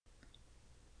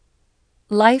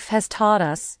Life has taught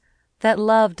us that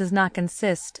love does not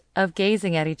consist of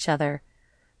gazing at each other,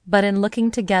 but in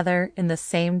looking together in the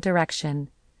same direction.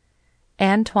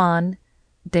 Antoine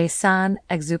de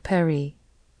Saint-Exupéry.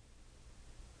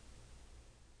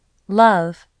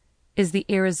 Love is the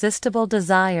irresistible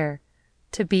desire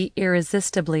to be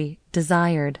irresistibly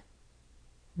desired.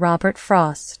 Robert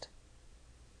Frost.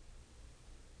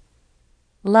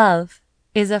 Love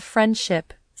is a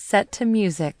friendship set to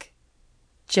music.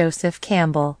 Joseph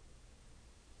Campbell.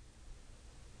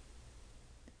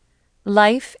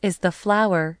 Life is the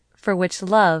flower for which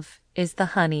love is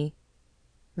the honey.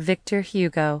 Victor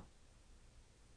Hugo.